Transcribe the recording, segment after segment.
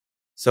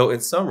So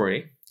in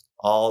summary,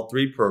 all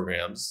three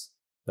programs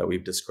that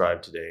we've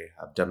described today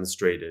have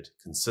demonstrated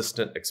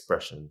consistent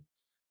expression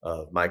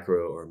of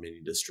micro or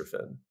mini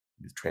dystrophin,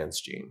 the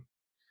transgene.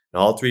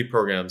 And all three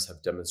programs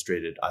have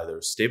demonstrated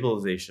either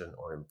stabilization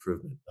or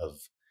improvement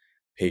of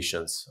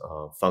patients'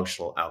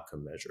 functional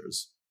outcome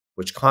measures,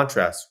 which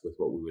contrasts with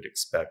what we would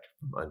expect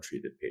from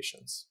untreated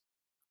patients.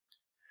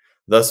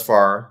 Thus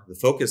far, the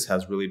focus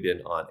has really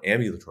been on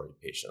ambulatory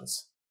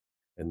patients,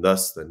 and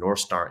thus the North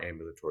Star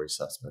Ambulatory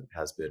Assessment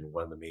has been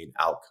one of the main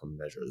outcome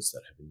measures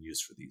that have been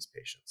used for these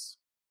patients.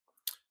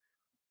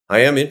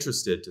 I am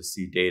interested to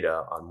see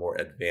data on more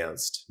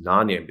advanced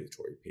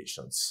non-ambulatory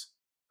patients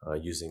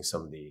using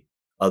some of the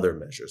other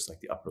measures like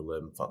the upper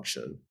limb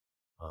function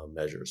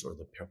measures or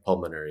the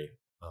pulmonary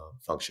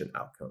function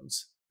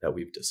outcomes that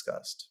we've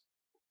discussed.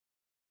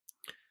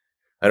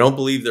 I don't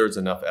believe there's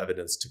enough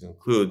evidence to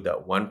conclude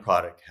that one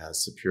product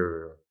has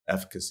superior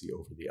efficacy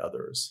over the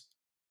others.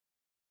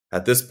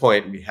 At this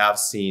point, we have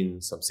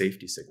seen some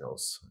safety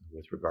signals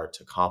with regard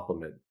to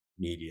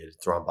complement-mediated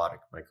thrombotic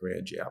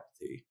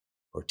microangiopathy,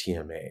 or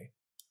TMA,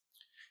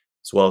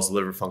 as well as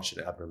liver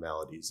function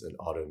abnormalities and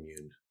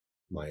autoimmune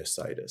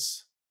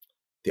myositis.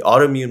 The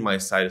autoimmune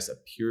myositis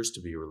appears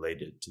to be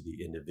related to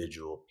the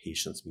individual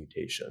patient's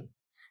mutation,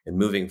 and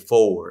moving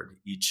forward,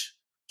 each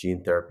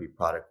gene therapy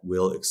product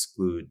will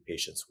exclude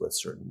patients with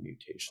certain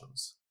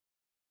mutations.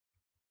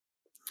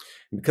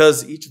 And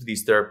because each of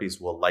these therapies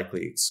will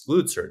likely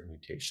exclude certain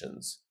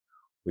mutations,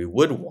 we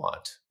would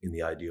want, in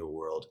the ideal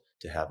world,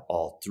 to have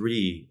all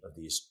three of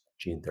these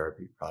gene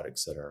therapy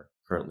products that are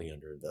currently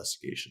under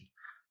investigation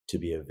to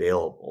be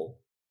available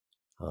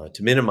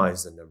to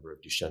minimize the number of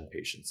Duchenne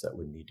patients that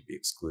would need to be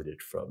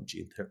excluded from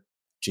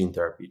gene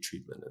therapy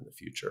treatment in the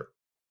future.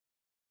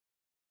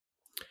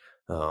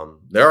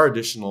 There are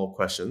additional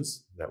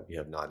questions that we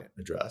have not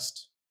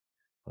addressed.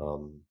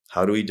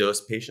 How do we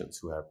dose patients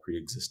who have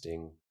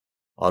pre-existing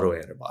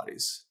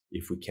autoantibodies,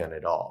 if we can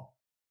at all?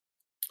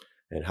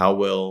 And how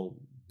long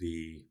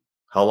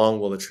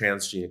will the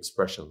transgene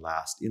expression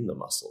last in the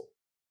muscle?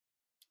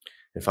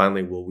 And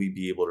finally, will we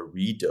be able to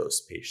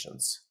redose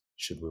patients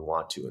should we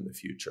want to in the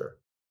future,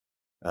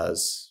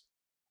 as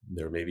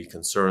there may be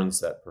concerns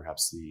that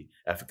perhaps the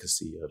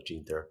efficacy of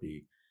gene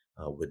therapy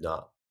would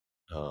not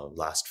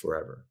last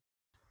forever?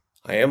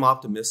 I am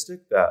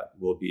optimistic that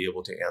we'll be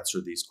able to answer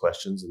these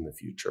questions in the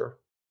future.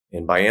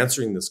 And by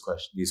answering these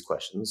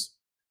questions,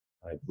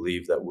 I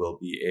believe that we'll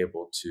be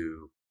able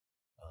to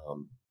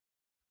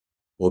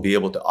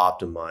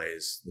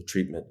optimize the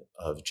treatment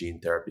of gene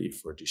therapy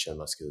for Duchenne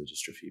muscular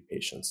dystrophy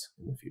patients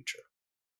in the future.